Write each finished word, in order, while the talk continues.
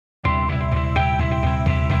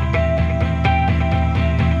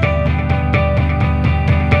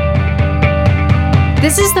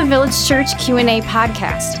This is the Village Church Q&A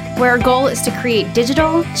podcast, where our goal is to create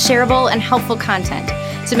digital, shareable, and helpful content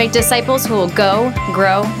to make disciples who will go,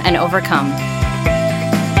 grow, and overcome.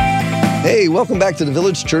 Hey, welcome back to the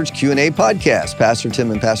Village Church Q&A podcast. Pastor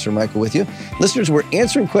Tim and Pastor Michael with you. Listeners, we're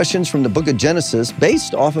answering questions from the book of Genesis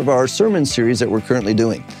based off of our sermon series that we're currently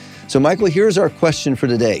doing. So Michael, here's our question for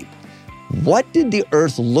today. What did the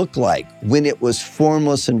earth look like when it was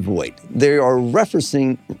formless and void? They are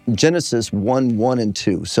referencing Genesis 1 and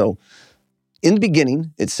 2. So in the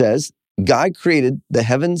beginning, it says, God created the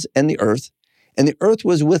heavens and the earth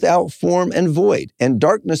was without form and void, and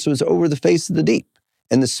darkness was over the face of the deep,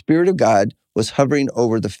 and the Spirit of God was hovering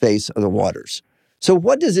over the face of the waters. So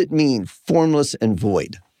what does it mean, formless and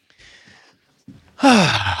void?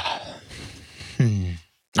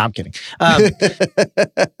 No, I'm kidding.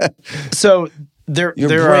 So Your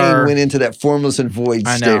brain went into that formless and void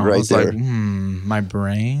state right there. Like, my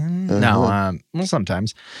brain? No, well,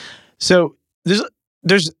 sometimes. So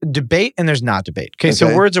there's debate and there's not debate. Okay,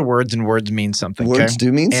 so words are words and words mean something. Words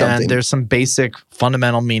do mean something. And there's some basic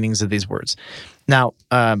fundamental meanings of these words. Now,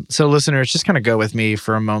 so listeners, just kind of go with me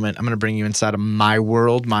for a moment. I'm going to bring you inside of my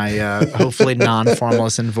world, my hopefully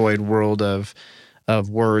non-formless and void world of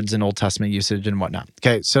words and Old Testament usage and whatnot.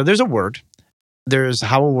 Okay, so there's a word. There's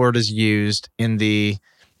how a word is used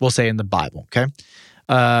we'll say in the Bible, okay?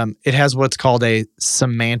 It has what's called a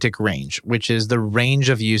semantic range, which is the range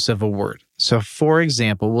of use of a word. So for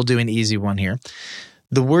example, we'll do an easy one here.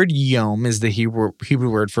 The word yom is the Hebrew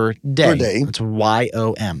word for day. It's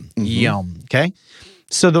Y-O-M, yom, okay?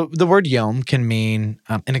 So the word yom can mean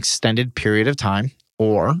an extended period of time,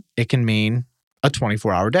 or it can mean a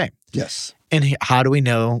 24-hour day. Yes. And how do we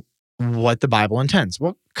know what the Bible intends?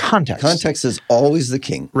 Well, context. Context is always the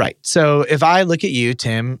king. Right. So if I look at you,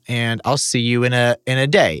 Tim, and I'll see you in a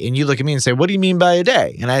day, and you look at me and say, what do you mean by a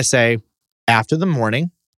day? And I say, after the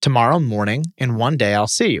morning, tomorrow morning, in one day, I'll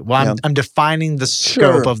see you. Well, I'm defining the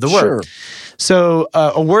scope of the word. Sure. So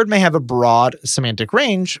a word may have a broad semantic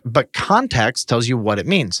range, but context tells you what it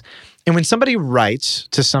means. And when somebody writes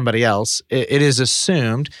to somebody else, it is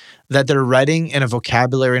assumed that they're writing in a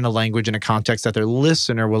vocabulary and a language in a context that their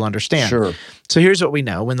listener will understand. Sure. So here's what we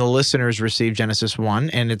know. When the listeners receive Genesis 1,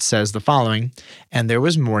 and it says the following, and there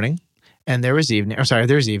was morning, and there was evening,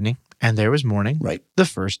 there's evening, and there was morning, right, the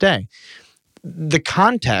first day. The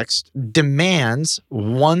context demands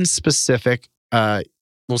one specific,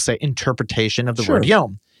 we'll say, interpretation of the word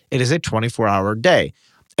yom. It is a 24-hour day.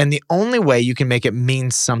 And the only way you can make it mean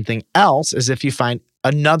something else is if you find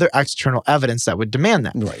another external evidence that would demand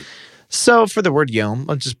that. Right. So for the word yom,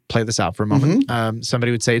 let's just play this out for a moment.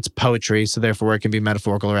 Somebody would say it's poetry, so therefore it can be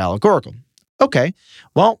metaphorical or allegorical. Okay,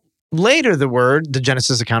 well, later the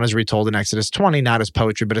Genesis account is retold in Exodus 20, not as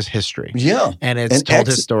poetry, but as history. Yeah. And it's told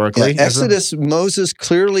historically. Yeah, Exodus, Moses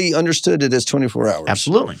clearly understood it as 24 hours.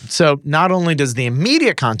 Absolutely. So not only does the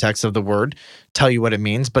immediate context of the word tell you what it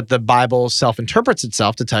means, but the Bible self-interprets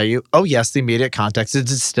itself to tell you, oh yes, the immediate context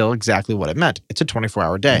is still exactly what it meant. It's a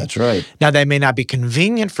 24-hour day. That's right. Now, that may not be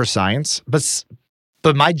convenient for science,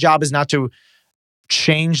 but my job is not to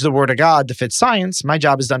change the word of God to fit science. My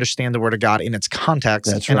job is to understand the word of God in its context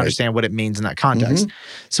and understand what it means in that context.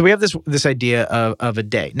 So we have this idea of a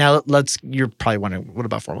day. Now, you're probably wondering, what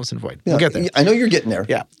about formless and void? Yeah, we'll get there. I know you're getting there.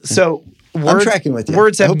 Yeah. So I'm tracking with you.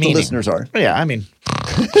 Words have I hope meaning. The listeners are. Yeah, I mean,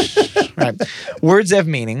 right. Words have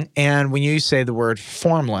meaning. And when you say the word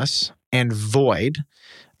formless and void,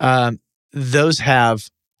 those have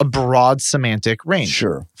a broad semantic range.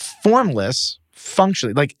 Sure. Formless,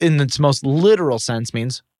 functionally, like in its most literal sense,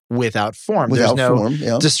 means without form. Without There's no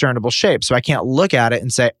form, discernible shape. So I can't look at it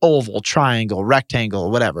and say oval, triangle,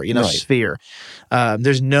 rectangle, whatever, sphere.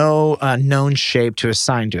 There's no known shape to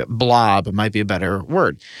assign to it. Blob might be a better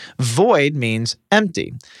word. Void means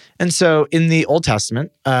empty. And so in the Old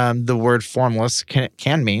Testament, the word formless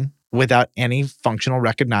can mean without any functional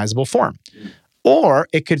recognizable form. Or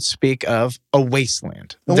it could speak of a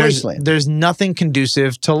wasteland. There's nothing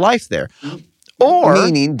conducive to life there.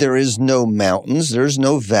 Meaning there is no mountains, there's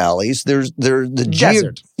no valleys, there's the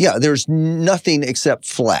desert. There's nothing except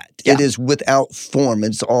flat. Yeah. It is without form.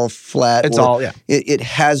 It's all flat. It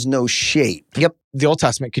has no shape. Yep. The Old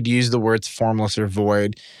Testament could use the words formless or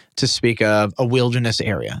void to speak of a wilderness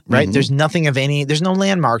area, right? There's nothing there's no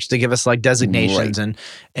landmarks to give us like designations, and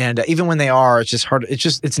even when they are, it's just hard.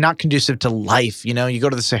 It's not conducive to life. You go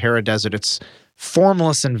to the Sahara Desert, it's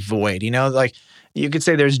formless and void. Like you could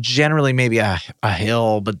say there's generally maybe a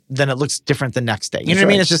hill, but then it looks different the next day. You know what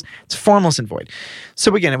I mean? It's formless and void.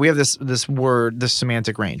 So again, we have this word, this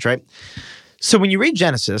semantic range, right? So when you read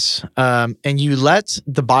Genesis and you let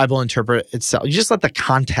the Bible interpret itself, you just let the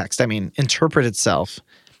context, interpret itself,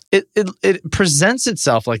 it presents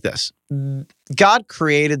itself like this. God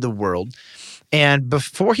created the world, and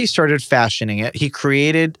before he started fashioning it, he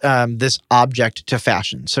created this object to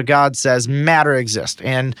fashion. So God says matter exists,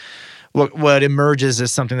 and what emerges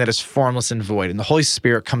is something that is formless and void. And the Holy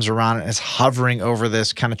Spirit comes around and is hovering over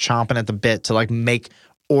this, kind of chomping at the bit to make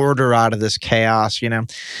order out of this chaos,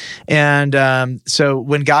 And so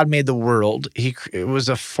when God made the world, it was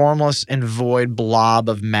a formless and void blob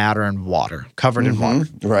of matter and water, covered in water.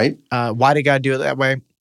 Right. Why did God do it that way?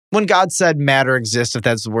 When God said matter exists, if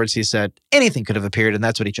that's the words he said, anything could have appeared, and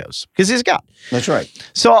that's what he chose, because he's God. That's right.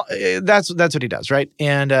 So that's what he does, right?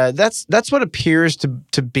 And that's what appears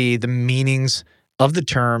to be the meanings of the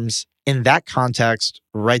terms in that context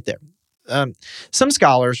right there. Some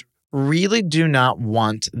scholars really do not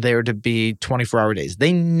want there to be 24-hour days.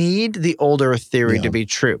 They need the old earth theory to be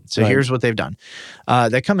true. So here's what they've done.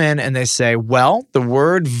 They come in and they say, well, the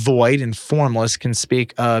word void and formless can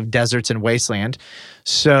speak of deserts and wasteland.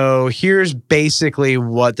 So here's basically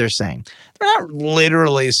what they're saying. They're not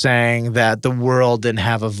literally saying that the world didn't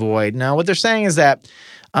have a void. No, what they're saying is that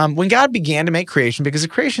when God began to make creation, because the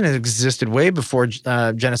creation has existed way before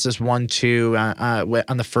Genesis 1-2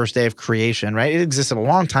 on the first day of creation, right? It existed a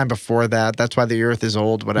long time before that. That's why the earth is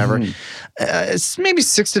old, whatever. It's maybe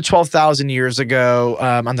 6,000 to 12,000 years ago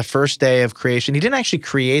on the first day of creation. He didn't actually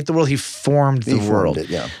create the world. He formed the world.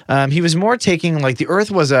 He was more taking, the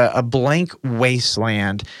earth was a blank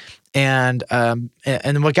wasteland. And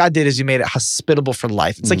what God did is he made it hospitable for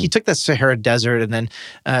life. It's like he took the Sahara Desert and then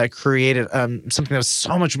created something that was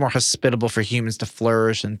so much more hospitable for humans to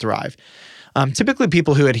flourish and thrive. Typically,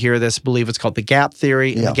 people who adhere to this believe what's called the gap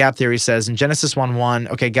theory. And the gap theory says in Genesis 1:1,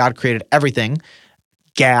 okay, God created everything.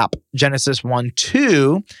 Gap. Genesis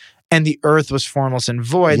 1:2, and the earth was formless and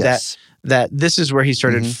void. That this is where he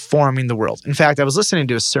started forming the world. In fact, I was listening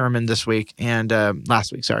to a sermon this week and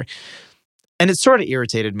last week, sorry. And it sort of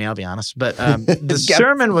irritated me, I'll be honest. But the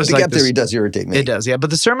sermon was the gap theory does irritate me. It does, yeah.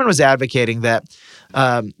 But the sermon was advocating that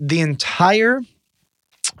the entire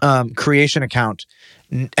creation account,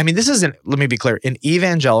 this isn't, let me be clear, an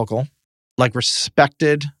evangelical,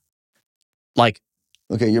 respected,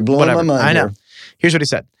 Okay, you're blowing my mind. I know. Here. Here's what he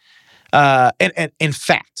said. And in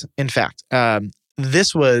fact,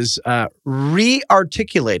 this was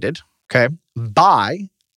re-articulated, okay, by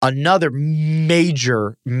another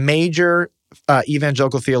major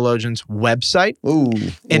evangelical theologian's website.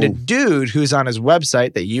 And a dude who's on his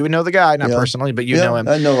website that you would know the guy, not personally, but you know him.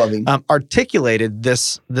 I know of him. Articulated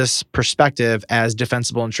this perspective as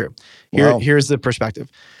defensible and true. Here's the perspective.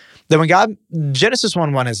 That when Genesis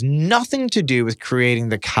 1:1 has nothing to do with creating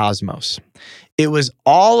the cosmos. It was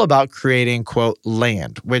all about creating, quote,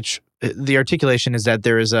 land, which the articulation is that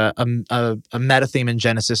there is a meta theme in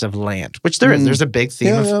Genesis of land, which there is. There's a big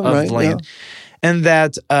theme of land. And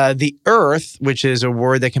that the earth, which is a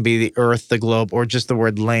word that can be the earth, the globe, or just the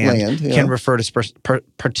word land can refer to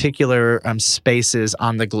particular spaces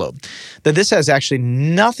on the globe. That this has actually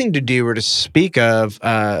nothing to do or to speak of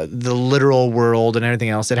the literal world and everything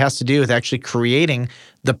else. It has to do with actually creating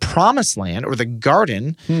the promised land or the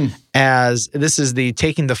garden as this is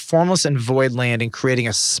taking the formless and void land and creating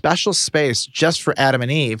a special space just for Adam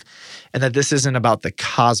and Eve, and that this isn't about the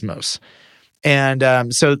cosmos.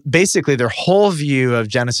 And so basically their whole view of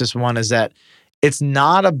Genesis 1 is that it's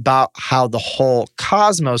not about how the whole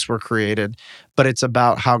cosmos were created, but it's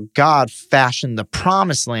about how God fashioned the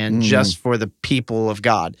promised land just for the people of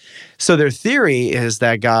God. So their theory is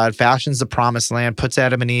that God fashions the promised land, puts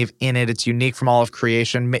Adam and Eve in it. It's unique from all of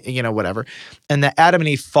creation, whatever. And that Adam and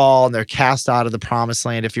Eve fall and they're cast out of the promised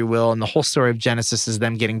land, if you will. And the whole story of Genesis is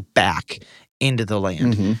them getting back into the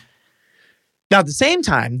land. Now, at the same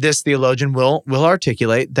time, this theologian will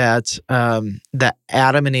articulate that that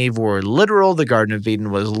Adam and Eve were literal, the Garden of Eden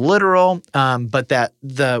was literal, but that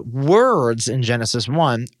the words in Genesis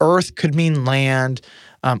 1, earth could mean land.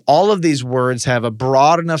 All of these words have a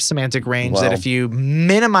broad enough semantic range that if you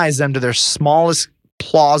minimize them to their smallest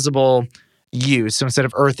plausible use, so instead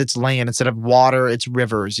of earth, it's land. Instead of water, it's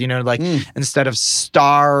rivers. Instead of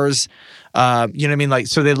stars. So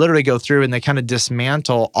they literally go through and they kind of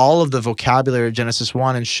dismantle all of the vocabulary of Genesis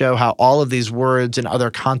 1 and show how all of these words in other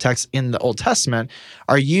contexts in the Old Testament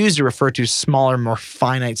are used to refer to smaller, more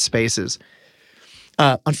finite spaces.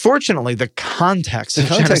 Unfortunately, the context of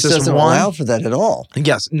Genesis doesn't 1 allow for that at all.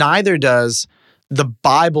 Yes, neither does the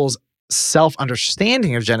Bible's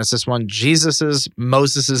self-understanding of Genesis 1, Jesus's,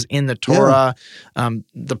 Moses's in the Torah,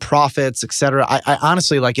 the prophets, etc. I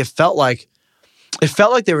honestly, it felt like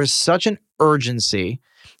there was such an urgency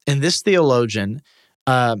and this theologian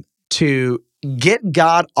to get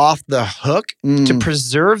God off the hook to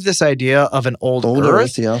preserve this idea of an old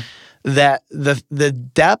earth, that the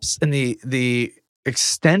depths and the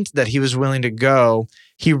extent that he was willing to go,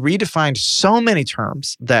 he redefined so many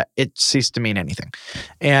terms that it ceased to mean anything.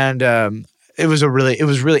 And it was really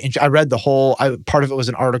interesting. I read the whole, part of it was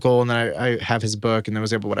an article, and then I have his book, and then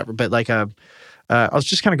was able whatever. But like I was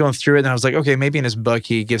just kind of going through it, and I was like, okay, maybe in his book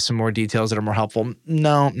he gives some more details that are more helpful.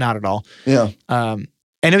 No, not at all. Yeah.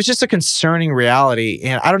 And it was just a concerning reality.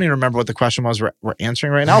 And I don't even remember what the question was we're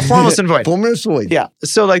answering right now. Formless and void. Formless void. Yeah.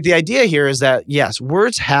 So like the idea here is that, yes,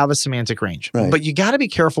 words have a semantic range, right, but you got to be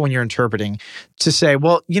careful when you're interpreting to say,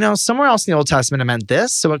 well, somewhere else in the Old Testament it meant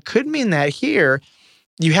this. So it could mean that here.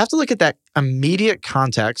 You have to look at that immediate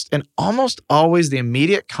context, and almost always the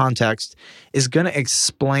immediate context is going to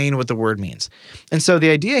explain what the word means. And so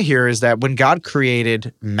the idea here is that when God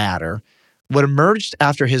created matter, what emerged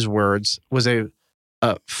after his words was a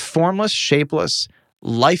formless, shapeless,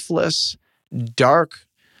 lifeless, dark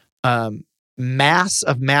mass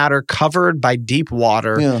of matter covered by deep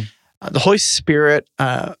water. Yeah. The Holy Spirit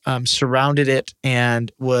surrounded it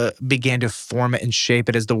and began to form it and shape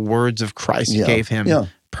it as the words of Christ gave him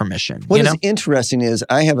permission. What is interesting is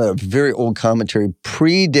I have a very old commentary,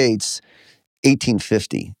 predates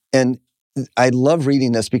 1850. And I love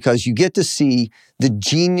reading this because you get to see the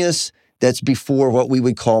genius that's before what we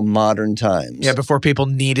would call modern times. Yeah, before people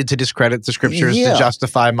needed to discredit the scriptures to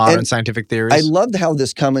justify modern scientific theories. I loved how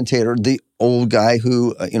this commentator, the old guy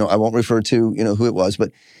who, I won't refer to, who it was,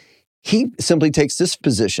 but he simply takes this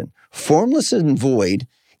position. Formless and void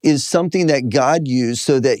is something that God used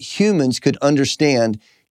so that humans could understand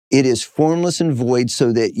it is formless and void,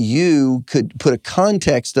 so that you could put a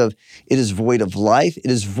context of it is void of life.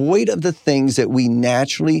 It is void of the things that we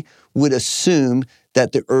naturally would assume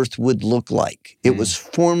that the earth would look like. It was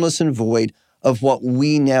formless and void of what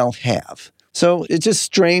we now have. So it's just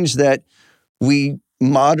strange that we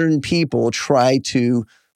modern people try to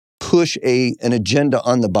push an agenda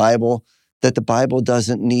on the Bible that the Bible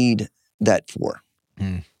doesn't need that for.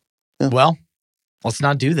 Yeah. Well, let's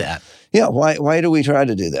not do that. Yeah, why do we try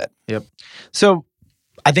to do that? Yep. So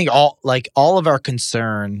I think all of our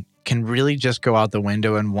concern can really just go out the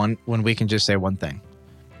window when we can just say one thing.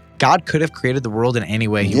 God could have created the world in any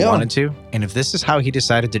way he wanted to, and if this is how he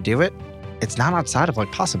decided to do it, it's not outside of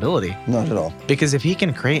possibility. Not at all. Because if he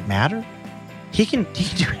can create matter, he can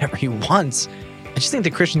do whatever he wants. I just think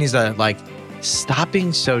the Christian needs to stop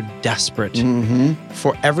being so desperate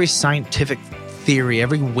for every scientific theory,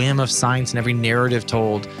 every whim of science, and every narrative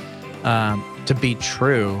told to be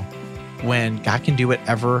true when God can do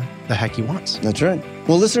whatever the heck he wants. That's right.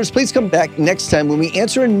 Well, listeners, please come back next time when we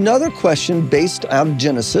answer another question based out of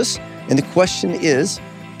Genesis. And the question is,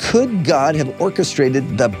 could God have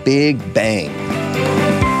orchestrated the Big Bang?